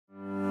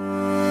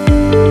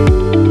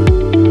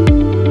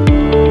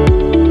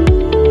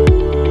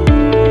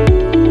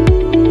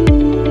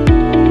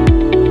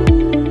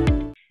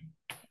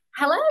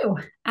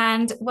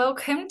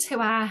welcome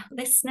to our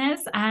listeners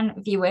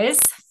and viewers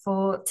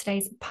for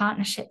today's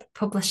Partnership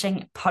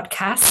Publishing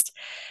podcast.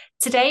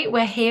 Today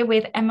we're here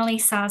with Emilie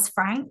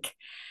Szasz-Frank.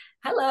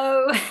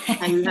 Hello.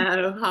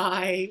 Hello,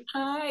 hi.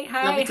 Hi, Lovely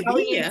hi. to How are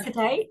be you here.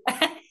 today?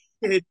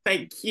 Good,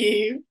 thank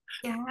you.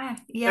 Yeah, Very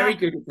yeah.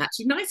 good. It's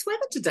actually nice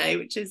weather today,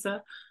 which is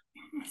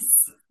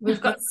Yes.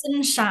 We've got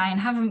sunshine,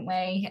 haven't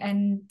we?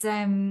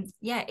 And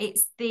yeah,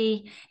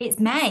 it's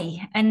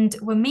May, and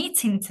we're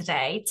meeting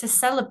today to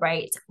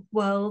celebrate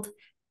World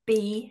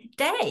Bee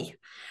Day,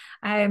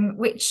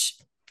 which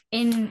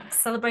in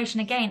celebration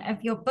again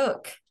of your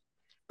book,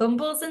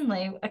 Bumbles and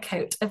Lou, A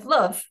Coat of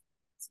Love.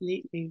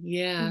 absolutely,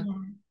 yeah. Yeah,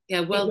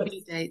 Yeah, it World was.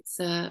 Bee Day.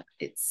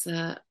 It's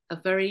a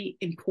very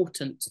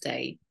important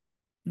day.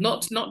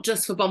 Mm. Not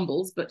just for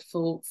Bumbles, but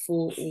for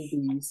all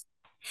bees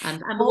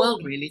and the All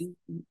world really.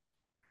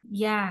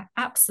 Yeah,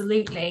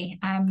 absolutely.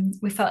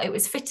 We felt it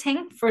was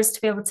fitting for us to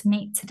be able to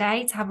meet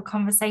today to have a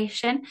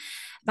conversation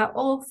about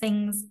all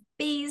things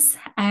bees,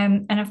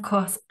 and of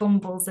course,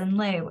 Bumbles and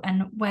Lou,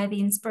 and where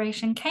the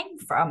inspiration came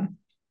from.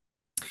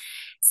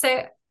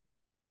 So,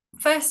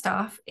 first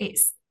off,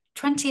 it's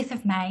 20th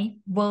of May,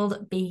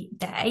 World Bee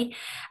Day.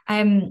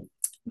 Do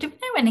we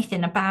know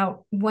anything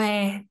about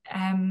where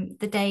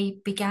the day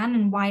began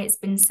and why it's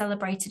been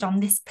celebrated on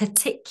this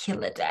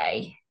particular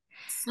day?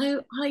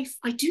 So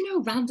I do know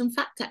a random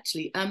fact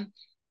actually.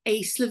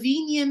 A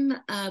Slovenian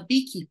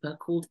beekeeper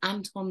called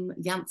Anton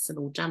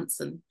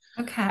Janssen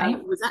Okay.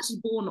 was actually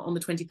born on the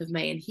 20th of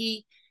May, and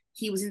he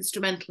was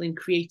instrumental in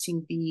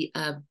creating the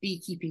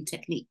beekeeping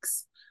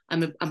techniques.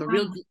 I'm a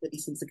real Wow. geek where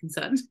these things are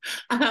concerned.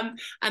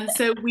 And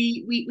so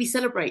we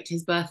celebrate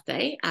his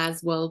birthday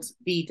as World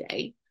Bee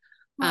Day,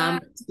 Wow.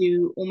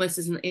 to almost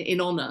as in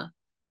honor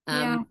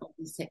Yeah. of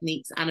these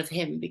techniques and of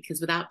him,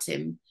 because without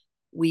him,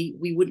 we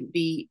wouldn't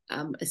be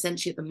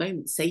essentially at the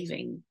moment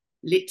saving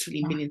literally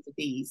Yeah. millions of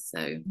bees.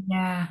 So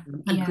Yeah.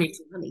 and Yeah.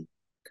 creating honey And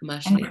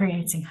commercially.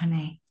 creating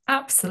honey.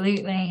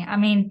 Absolutely. I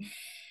mean,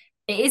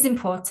 it is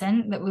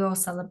important that we all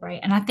celebrate.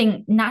 And I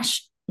think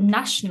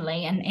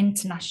nationally and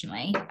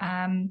internationally,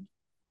 I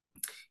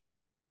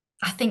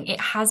think it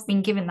has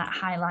been given that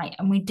highlight,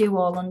 and we do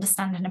all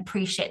understand and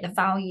appreciate the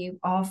value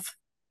of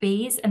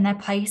bees and their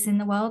place in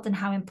the world and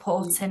how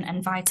important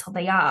and vital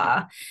they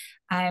are,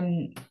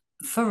 um,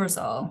 for us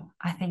all.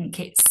 I think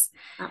it's,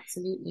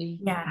 Absolutely.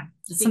 yeah,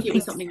 I think it something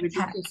was to something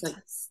ridiculous, protect.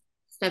 like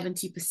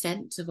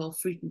 70% of our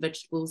fruit and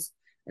vegetables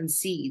and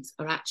seeds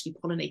are actually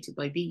pollinated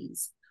by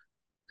bees.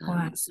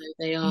 Wow. So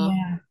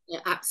Yeah.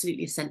 they're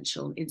absolutely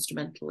essential and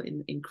instrumental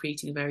in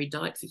creating a varied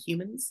diet for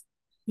humans.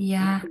 And I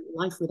Yeah. think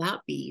life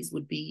without bees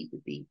would be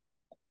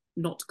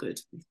not good.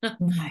 No,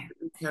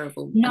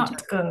 Terrible and not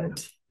terrible good.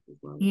 as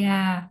well.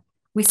 Yeah,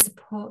 we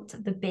support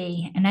the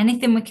bee and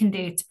anything we can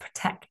do to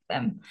protect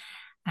them.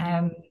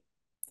 Um,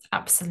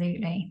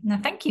 Absolutely. Now,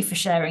 thank you for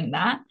sharing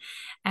that.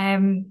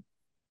 Um,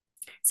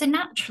 so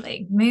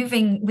naturally,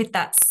 moving with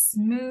that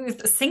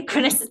smooth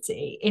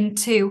synchronicity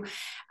into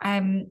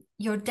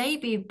your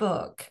debut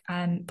book,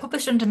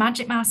 published under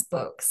Magic Mouse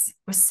Books.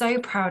 We're so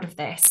proud of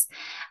this.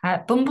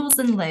 Bumbles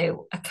and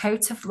Lou, A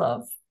Coat of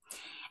Love,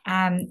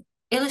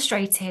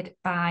 illustrated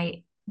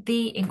by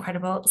the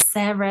incredible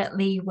Sarah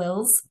Lee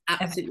Wills, a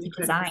Absolutely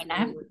incredible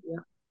designer. story. Yeah.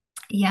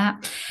 Yeah.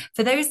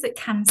 For those that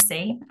can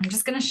see, I'm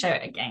just going to show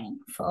it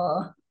again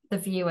for the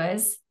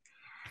viewers.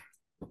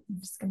 I'm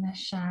just going to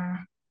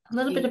share a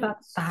little bit about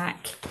the back.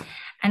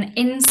 And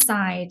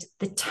inside,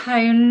 the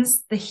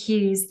tones, the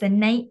hues, the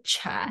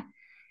nature,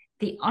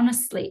 the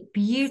honestly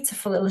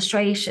beautiful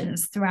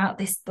illustrations throughout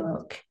this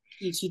book.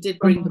 She did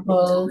bring the book to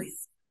Bumbles.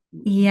 life.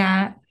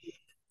 Yeah,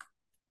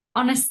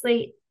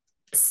 honestly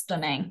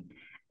stunning.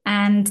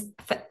 And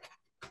for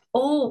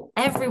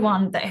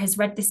everyone that has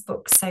read this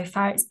book so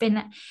far,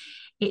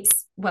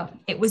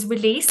 it was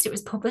released, it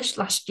was published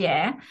last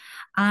year,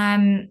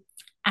 and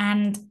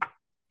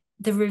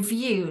the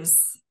reviews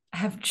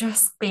have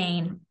just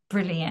been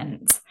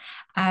brilliant.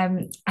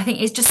 I think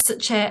it's just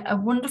such a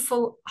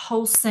wonderful,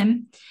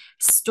 wholesome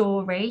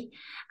story.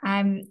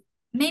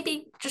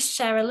 Maybe just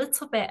share a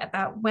little bit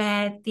about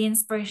where the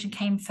inspiration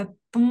came for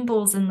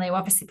Bumbles and Lou,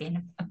 obviously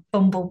being a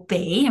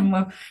bumblebee, and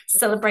we're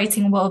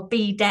celebrating World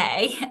Bee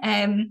Day.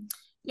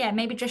 Yeah,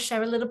 maybe just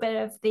share a little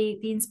bit of the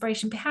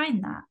inspiration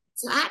behind that.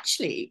 So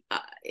actually,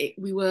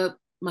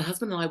 my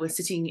husband and I were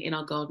sitting in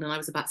our garden, and I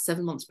was about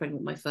 7 months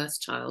pregnant with my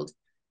first child.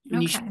 We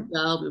knew she Okay. was a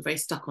girl. We were very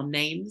stuck on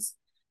names,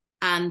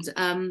 and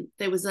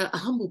there was a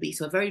humblebee,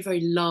 so a very very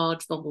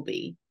large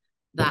bumblebee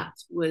that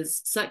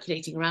was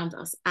circulating around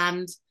us.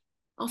 And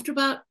after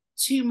about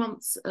 2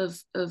 months of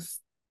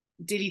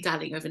dilly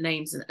dallying over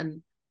names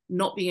and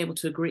not being able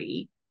to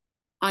agree,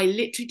 I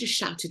literally just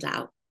shouted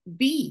out,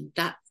 "Bee!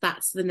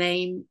 That's the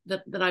name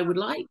that I would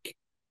like."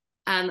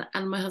 And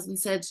my husband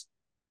said,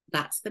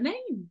 "That's the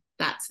name.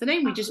 That's the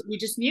name. We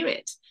just knew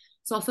it."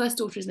 So our first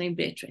daughter is named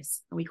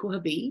Beatrice, and we call her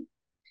Bee.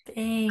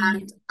 Bee.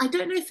 And I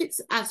don't know if it's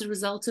as a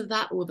result of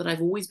that or that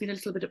I've always been a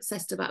little bit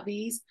obsessed about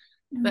bees,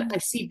 but I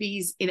see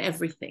bees in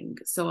everything.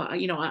 So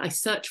I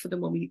search for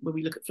them when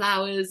we look at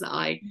flowers. And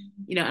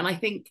I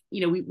think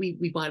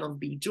we buy a lot of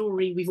bee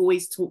jewelry. We've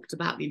always talked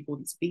about the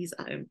importance of bees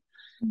at home,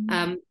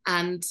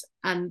 and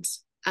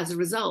as a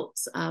result,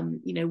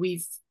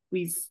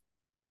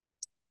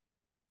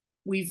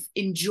 we've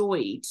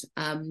enjoyed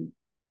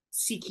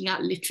seeking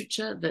out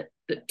literature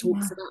that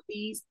talks about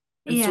bees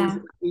and stories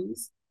about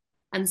bees.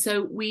 And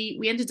so we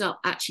ended up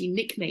actually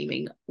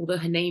nicknaming, although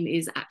her name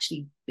is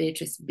actually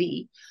Beatrice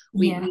B,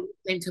 we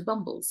named her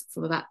Bumbles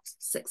from about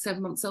 6-7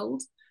 months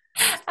old.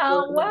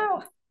 Oh,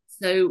 wow.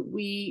 So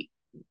we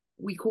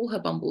call her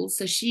Bumbles.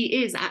 So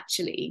she is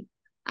actually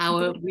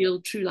our real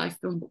true life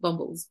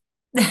Bumbles.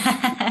 So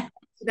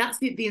that's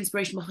the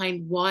inspiration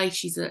behind why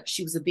she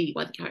was a bee,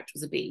 why the character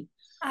was a bee.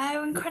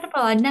 Oh, incredible.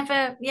 I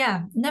never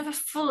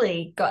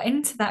fully got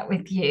into that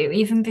with you,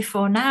 even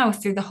before now,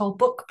 through the whole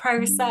book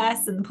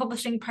process and the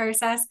publishing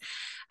process.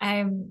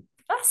 That's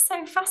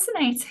so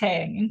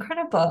fascinating,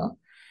 incredible.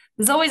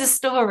 There's always a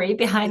story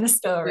behind the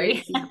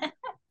story.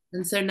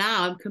 And so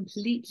now I'm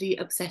completely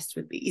obsessed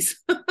with bees.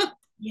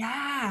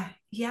 Yeah.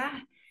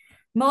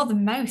 More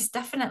than most,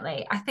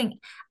 definitely. I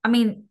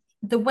mean,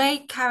 the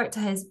way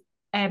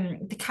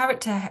the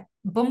character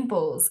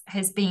Bumbles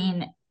has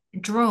been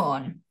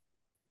drawn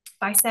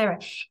by Sarah,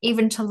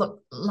 even to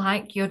look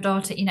like your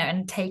daughter,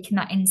 and taking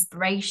that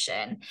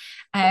inspiration,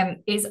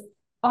 is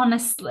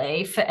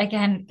honestly, for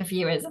again, the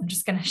viewers, I'm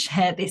just going to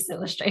share this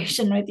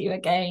illustration with you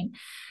again.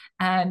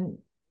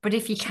 But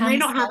if you she can, may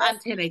not have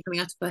antennae coming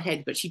out of her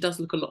head, but she does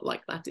look a lot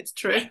like that. It's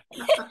true.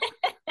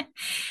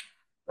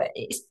 But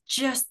it's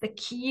just the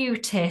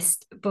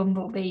cutest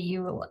bumblebee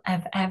you will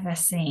have ever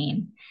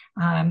seen.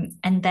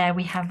 And there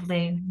we have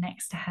Lou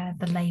next to her,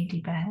 the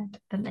ladybird,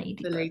 the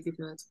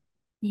ladybird.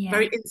 Yeah.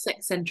 Very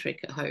insect centric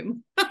at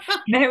home.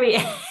 Very.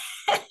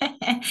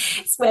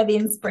 It's where the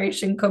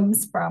inspiration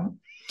comes from.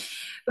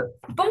 But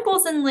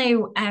Bumbles and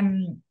Lou,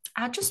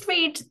 I'll just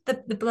read the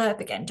blurb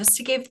again, just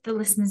to give the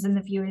listeners and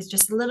the viewers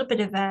just a little bit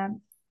of a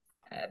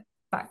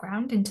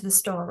background into the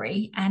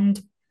story.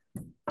 And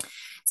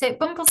so,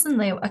 Bumbles and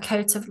Lou, a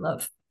coat of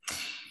love.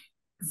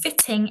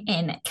 Fitting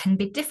in can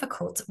be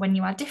difficult when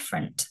you are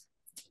different.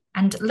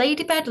 And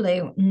Ladybird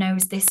Lou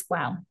knows this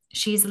well.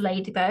 She's a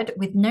ladybird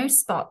with no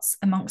spots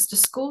amongst a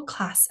school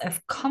class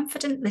of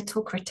confident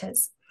little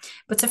critters.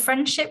 But a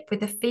friendship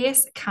with a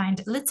fierce,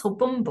 kind little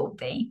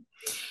bumblebee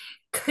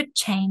could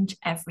change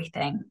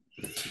everything.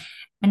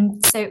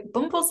 And so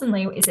Bumbles and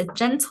Lou is a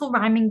gentle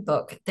rhyming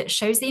book that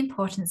shows the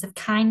importance of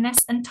kindness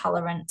and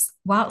tolerance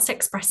whilst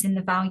expressing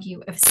the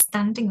value of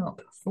standing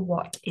up for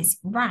what is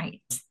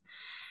right.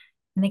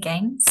 And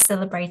again,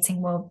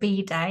 celebrating World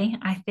Bee Day,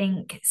 I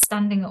think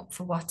standing up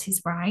for what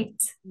is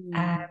right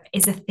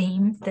is a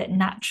theme that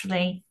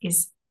naturally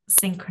is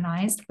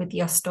synchronized with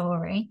your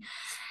story.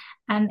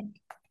 And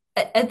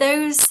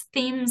those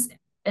themes,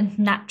 and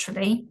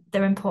naturally,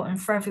 they're important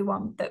for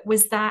everyone. But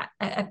was that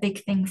a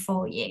big thing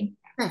for you?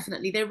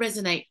 Definitely, they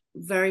resonate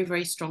very,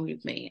 very strongly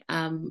with me.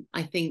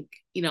 I think,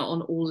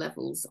 on all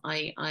levels,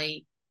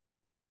 I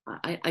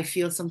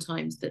feel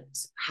sometimes that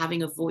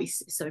having a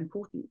voice is so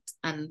important,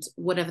 and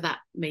whatever that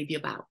may be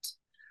about.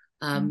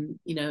 In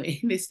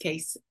this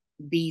case,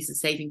 bees and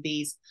saving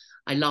bees,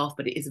 I laugh,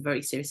 but it is a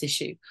very serious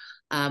issue.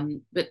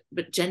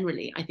 But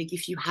generally, I think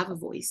if you have a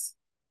voice,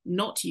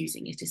 not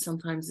using it is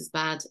sometimes as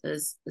bad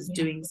as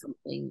doing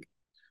something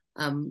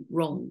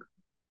wrong.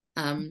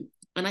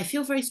 And I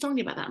feel very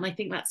strongly about that. And I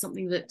think that's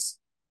something that,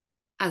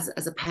 as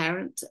a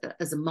parent,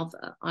 as a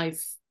mother,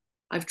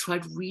 I've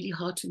tried really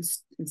hard to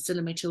instill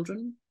in my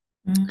children.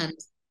 And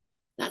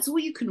that's all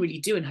you can really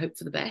do, and hope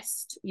for the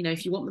best.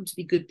 If you want them to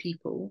be good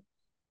people,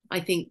 I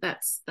think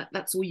that's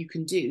all you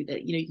can do.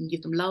 That you can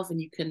give them love and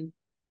you can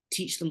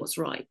teach them what's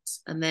right,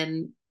 and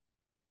then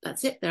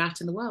that's it. They're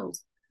out in the world.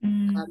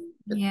 But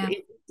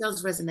it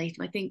does resonate,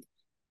 and I think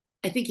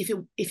if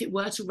it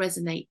were to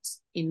resonate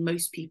in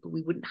most people,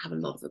 we wouldn't have a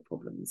lot of the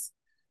problems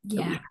that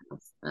we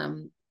have.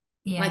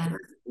 Like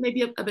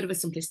maybe a bit of a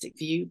simplistic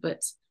view,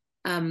 but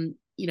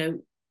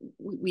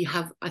we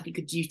have, I think,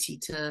 a duty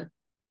to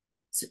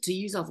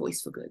use our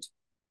voice for good.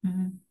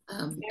 And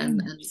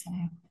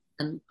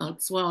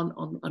so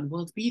on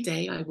World Bee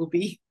Day, I will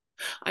be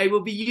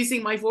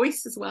using my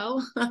voice as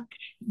well.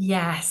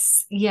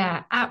 Yes,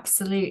 yeah,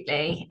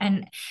 absolutely.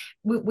 And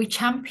we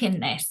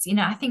champion this.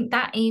 I think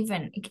that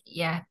even,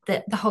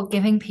 the whole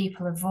giving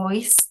people a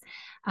voice,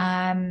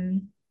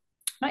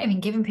 not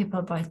even giving people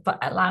a voice, but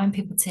allowing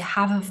people to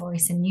have a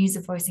voice and use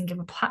a voice and give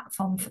a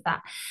platform for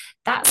that.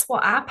 That's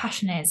what our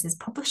passion is as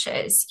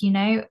publishers,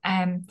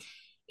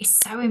 It's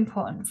so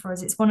important for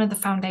us. It's one of the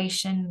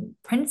founding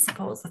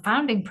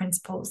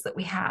principles that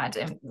we had,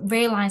 and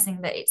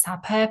realizing that it's our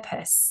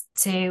purpose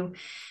to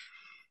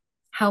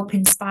help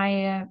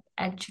inspire,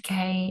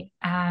 educate,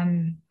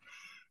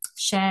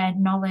 share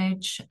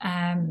knowledge.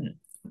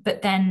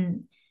 But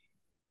then,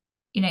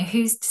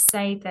 who's to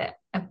say that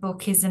a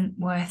book isn't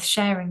worth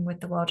sharing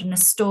with the world, and a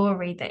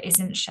story that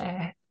isn't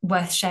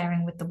worth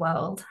sharing with the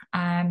world.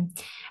 And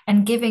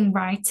giving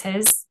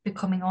writers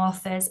becoming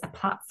authors a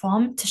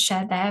platform to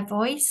share their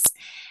voice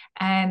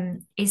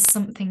is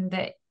something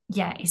that,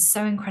 yeah, is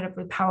so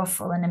incredibly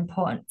powerful and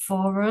important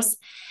for us.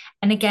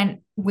 And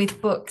again,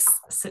 with books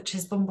such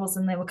as Bumbles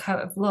and Little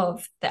Coat of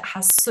Love, that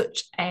has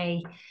such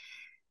a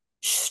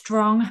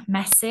strong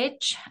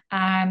message,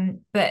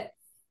 but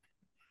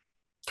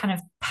kind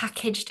of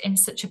packaged in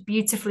such a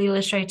beautifully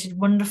illustrated,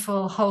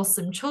 wonderful,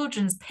 wholesome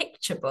children's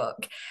picture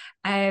book.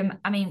 I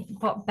mean,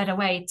 what better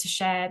way to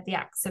share the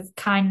acts of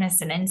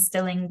kindness and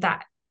instilling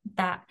that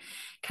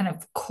kind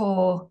of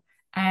core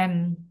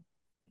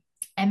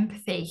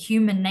empathy,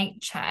 human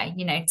nature,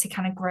 to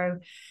kind of grow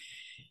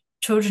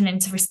children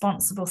into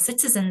responsible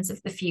citizens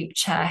of the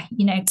future,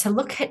 to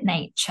look at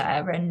nature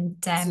and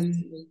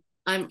Absolutely.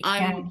 yeah.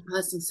 I'm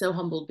personally so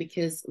humbled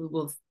because,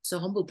 well, so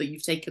humbled that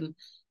you've taken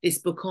this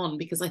book on,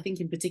 because I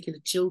think in particular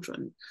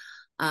children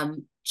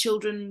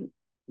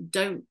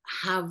don't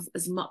have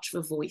as much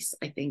of a voice,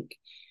 I think,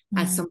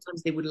 as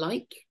sometimes they would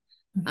like,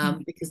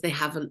 because they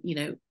have a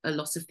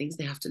lot of things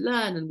they have to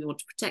learn, and we want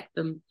to protect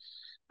them.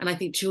 And I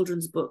think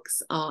children's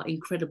books are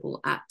incredible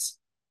at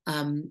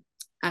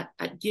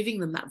giving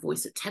them that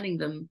voice, at telling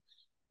them,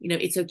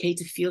 it's okay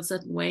to feel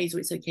certain ways, or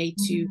it's okay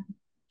to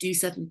do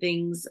certain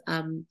things.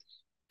 And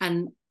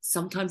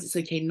sometimes it's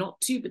okay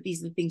not to, but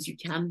these are the things you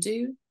can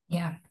do.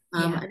 Yeah.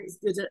 And it's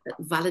good at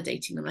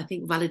validating them. I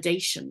think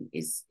validation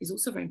is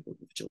also very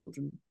important for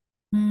children.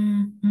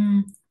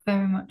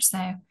 Very much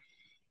so.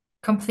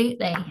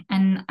 Completely.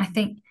 And I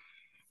think,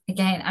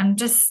 again, I'm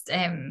just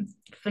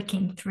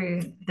flicking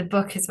through the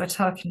book as we're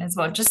talking as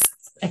well, just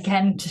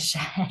again to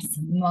share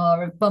some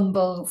more of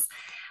Bumbles.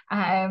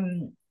 That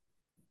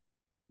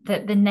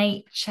the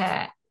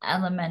nature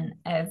element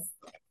of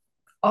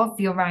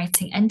your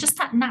writing, and just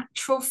that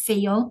natural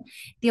feel,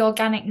 the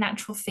organic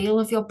natural feel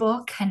of your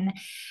book. And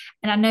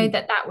I know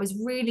that was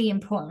really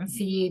important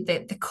for you,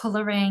 the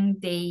colouring,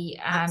 the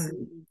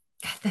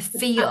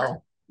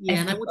feel. Yeah,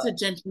 and I wanted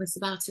gentleness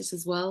about it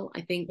as well.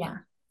 I think,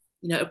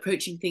 yeah,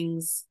 approaching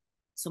things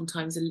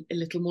sometimes a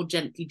little more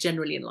gently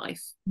generally in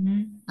life.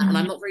 Mm-hmm. And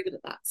I'm not very good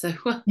at that. So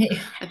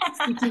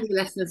I'm teaching the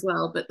lesson as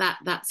well. But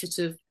that sort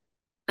of,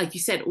 like you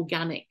said,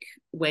 organic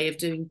way of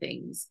doing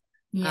things.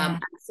 Yeah. And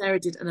Sarah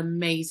did an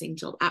amazing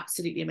job,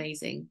 absolutely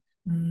amazing,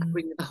 at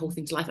bringing the whole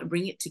thing to life and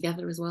bringing it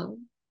together as well.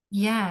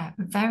 Yeah,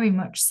 very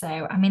much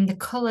so. I mean, the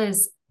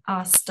colours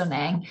are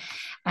stunning.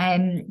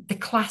 The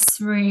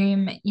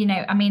classroom,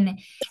 I mean,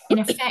 in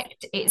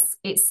effect,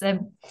 it's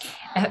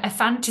a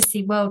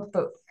fantasy world,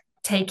 but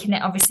taking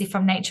it obviously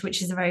from nature,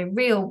 which is a very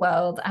real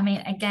world. I mean,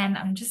 again,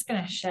 I'm just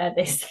going to share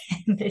this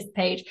this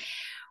page.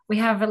 We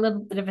have a little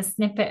bit of a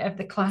snippet of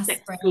the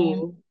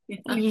classroom.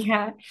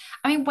 Yeah.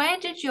 I mean, where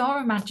did your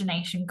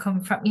imagination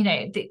come from,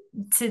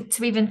 to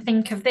even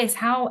think of this?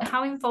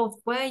 How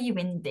involved were you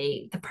in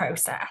the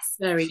process?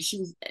 Very. She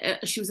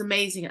was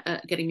amazing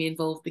at getting me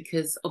involved,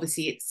 because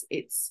obviously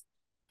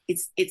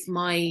it's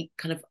my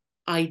kind of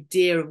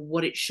idea of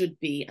what it should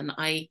be, and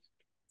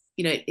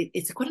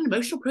it's quite an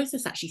emotional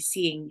process actually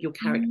seeing your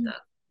character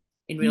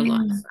in real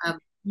life.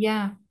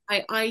 Yeah.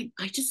 I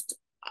just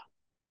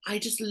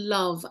absolutely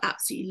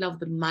love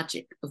the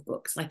magic of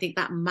books, and I think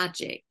that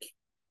magic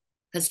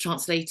has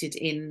translated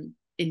in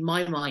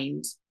my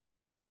mind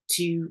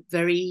to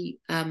very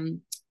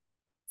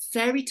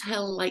fairy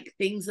tale like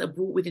things that are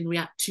brought within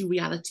to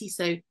reality.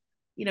 So,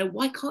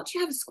 why can't you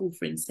have a school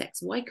for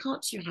insects? Why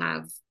can't you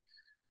have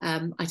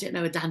I don't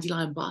know, a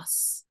dandelion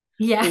bus?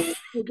 Yeah.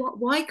 Or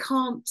why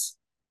can't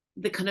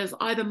the kind of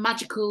either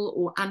magical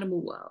or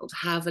animal world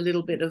have a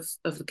little bit of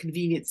the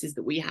conveniences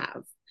that we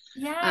have?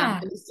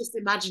 Yeah. And it's just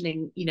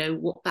imagining,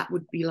 what that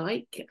would be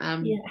like.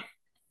 Yeah.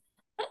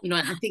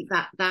 I think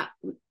that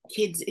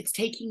kids, it's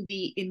taking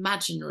the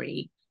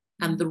imaginary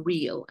and the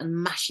real and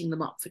mashing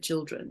them up for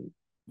children,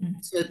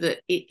 so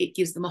that it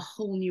gives them a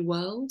whole new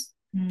world.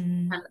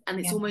 And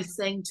it's almost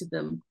saying to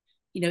them,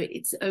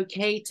 it's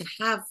okay to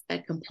have a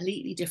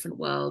completely different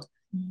world,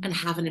 and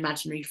have an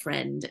imaginary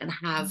friend, and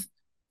have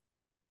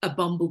a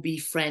bumblebee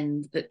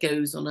friend that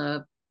goes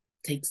to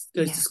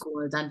school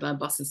on a dandelion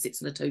bus and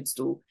sits on a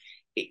toadstool.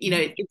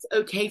 It's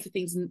okay for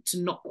things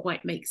to not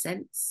quite make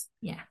sense.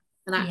 Yeah.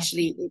 And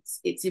actually,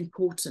 it's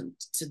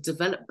important to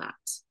develop that.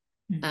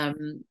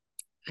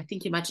 I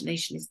think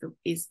imagination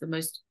is the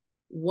most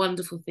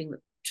wonderful thing that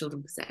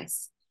children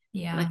possess.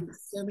 Yeah. And I think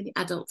so many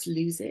adults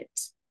lose it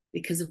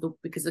because of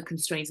the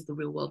constraints of the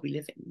real world we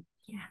live in.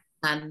 Yeah.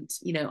 And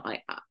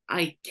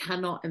I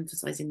cannot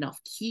emphasize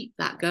enough, keep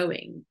that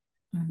going.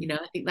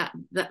 I think that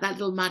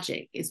little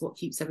magic is what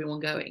keeps everyone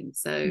going.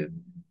 So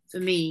for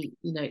me,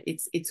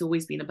 it's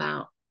always been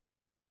about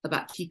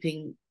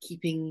keeping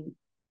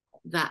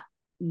that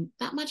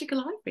magic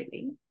alive,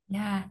 really.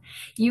 Yeah,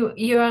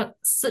 you're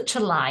such a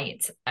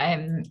light.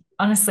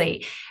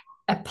 Honestly,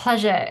 a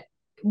pleasure.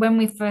 When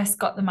we first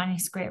got the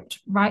manuscript,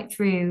 right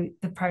through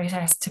the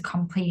process to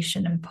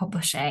completion and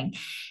publishing,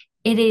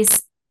 it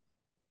is,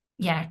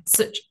 yeah,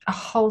 such a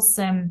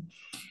wholesome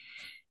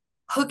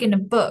hugging a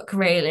book,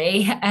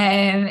 really,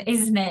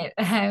 isn't it?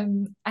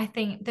 I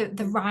think the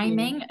Yeah.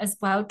 rhyming as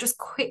well, just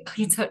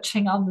quickly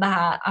touching on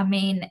that. I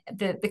mean,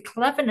 the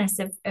cleverness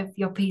of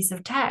your piece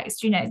of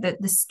text,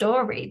 the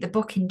story, the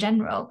book in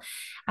general,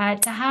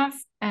 to have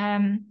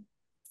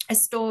a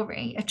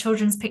story, a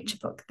children's picture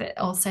book that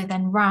also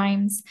then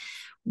rhymes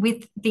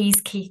with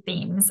these key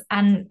themes,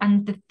 and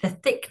the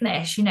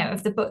thickness,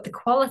 of the book, the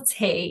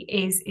quality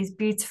is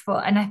beautiful.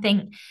 And I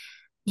think,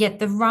 yeah,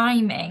 the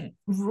rhyming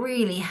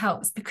really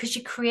helps because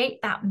you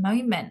create that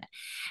moment,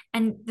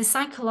 and the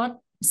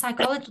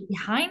psychology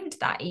behind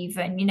that,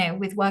 even,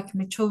 with working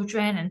with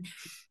children,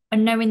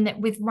 and knowing that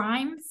with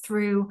rhyme,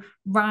 through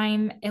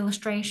rhyme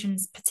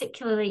illustrations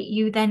particularly,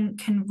 you then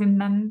can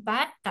remember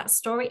that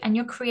story, and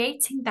you're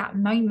creating that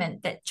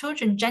moment that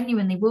children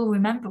genuinely will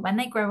remember when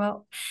they grow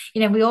up.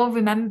 We all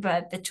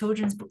remember the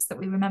children's books that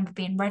we remember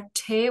being read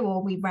to,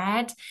 or we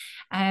read,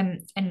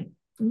 and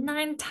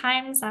 9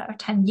 times out of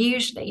 10,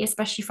 usually,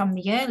 especially from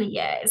the early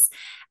years,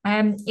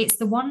 it's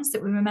the ones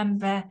that we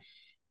remember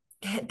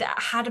that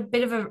had a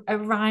bit of a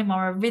rhyme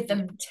or a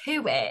rhythm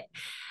to it.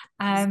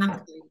 um,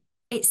 Exactly.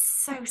 it's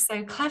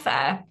so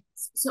clever.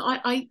 So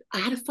I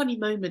had a funny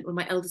moment when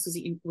my eldest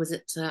was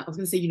at I was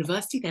going to say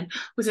university, then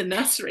was at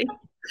nursery.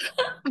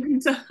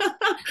 And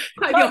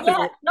quite the Not yet,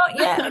 opposite. not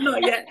yet.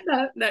 Not yet.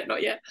 No, no,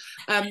 not yet.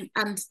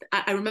 And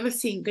I remember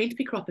going to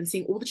pick her up and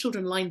seeing all the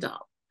children lined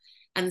up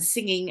and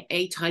singing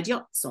a tidy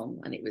up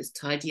song, and it was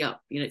tidy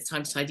up. It's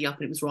time to tidy up,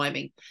 and it was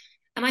rhyming.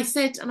 And I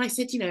said,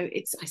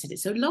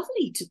 it's so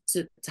lovely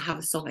to have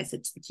a song. I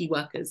said to the key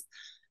workers,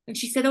 and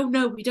she said, oh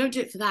no, we don't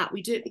do it for that.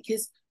 We do it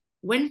because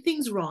when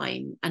things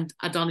rhyme and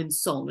are done in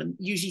song, and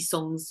usually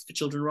songs for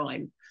children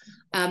rhyme,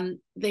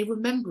 they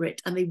remember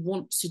it and they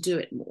want to do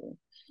it more,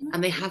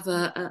 and they have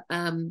a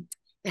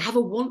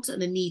want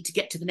and a need to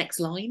get to the next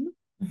line,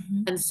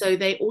 Mhm. and so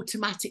they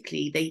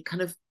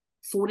kind of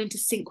fall into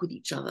sync with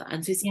each other,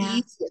 and so it's Yeah.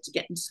 easier to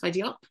get them to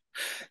tidy up.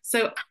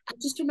 So I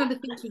just remember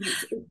thinking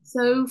it's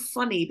so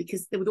funny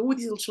because there were all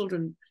these little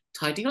children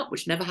tidying up,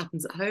 which never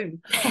happens at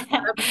home.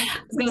 I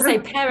was going to say,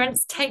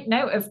 parents, take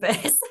note of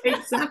this.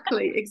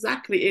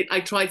 Exactly.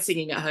 I tried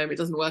singing at home; it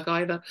doesn't work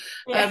either.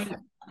 Yeah. Um,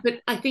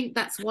 but I think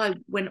that's why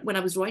when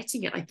I was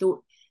writing it, I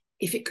thought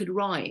if it could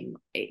rhyme,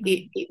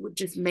 it would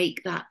just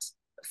make that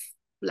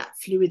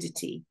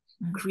fluidity,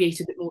 Mm. create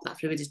a bit more of that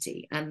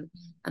fluidity, and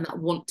that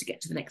want to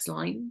get to the next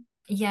line.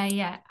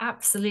 Yeah,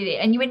 absolutely.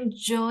 And you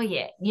enjoy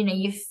it.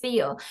 You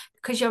feel,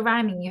 because you're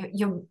rhyming,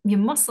 your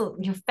muscle,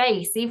 your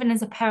face, even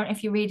as a parent,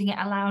 if you're reading it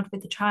aloud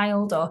with a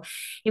child, or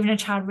even a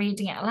child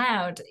reading it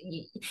aloud,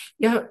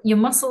 your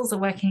muscles are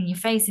working in your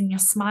face, and you're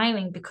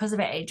smiling because of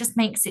it. It just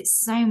makes it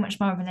so much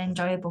more of an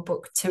enjoyable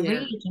book to Yeah,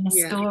 read, and a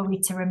yeah. story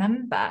to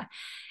remember.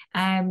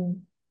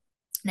 And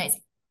it's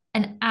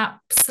an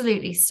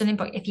absolutely stunning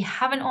book. If you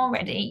haven't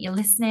already, you're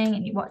listening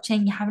and you're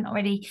watching, you haven't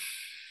already,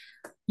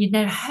 you've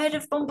never heard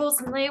of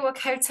Bumbles and Lou or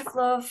Coat of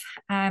Love,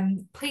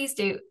 please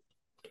do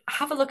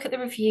have a look at the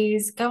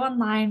reviews. Go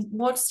online,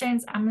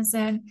 Waterstones,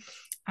 Amazon.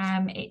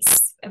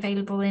 It's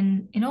available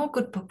in all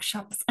good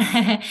bookshops.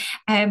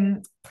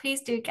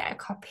 Please do get a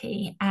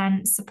copy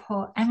and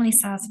support Emilie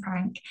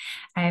Szasz-Frank,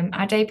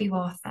 our debut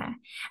author.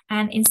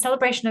 And in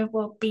celebration of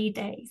World Bee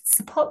Day,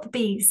 support the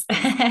bees.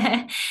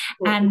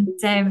 And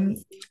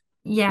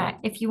yeah,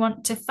 if you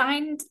want to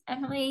find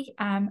Emilie,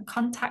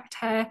 contact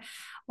her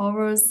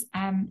or us,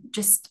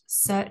 just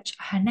search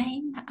her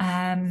name.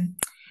 Yeah,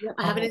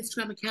 I have an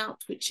Instagram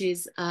account which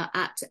is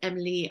at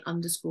Emilie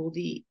underscore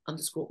the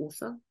underscore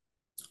author.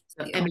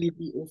 So Emilie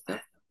the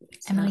author.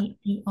 Emilie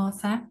the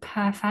author,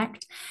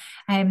 perfect.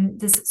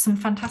 There's some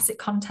fantastic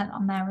content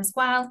on there as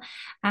well,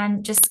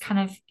 and just kind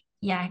of,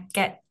 yeah,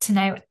 get to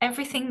know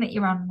everything that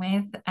you're on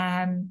with.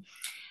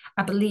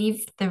 I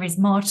believe there is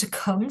more to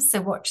come, so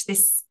watch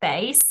this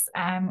space,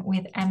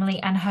 with Emilie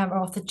and her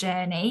author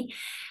journey.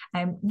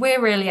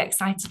 We're really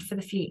excited for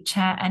the future,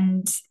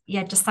 and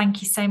yeah, just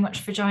thank you so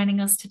much for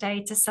joining us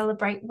today to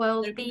celebrate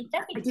World Bee I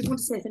Day. did want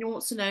to say, if anyone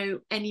wants to know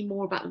any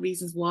more about the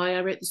reasons why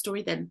I wrote the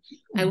story, then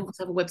I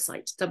also have a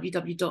website,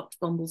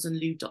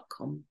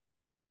 www.bumblesandlou.com.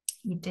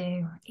 You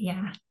do,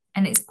 yeah,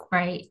 and it's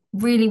great.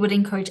 Really would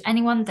encourage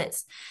anyone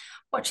that's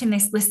watching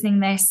this, listening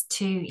this,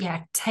 to,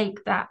 yeah, take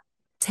a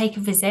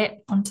visit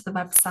onto the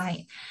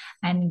website,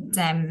 and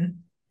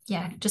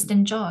yeah, just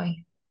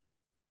enjoy.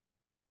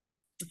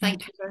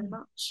 Thank Okay. you very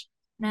much.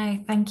 No,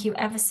 thank you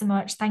ever so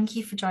much. Thank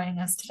you for joining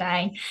us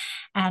today.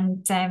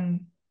 And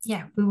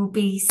yeah, we will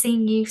be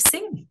seeing you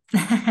soon.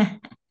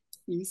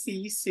 See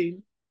you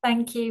soon.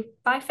 Thank you.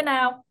 Bye for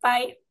now.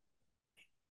 Bye.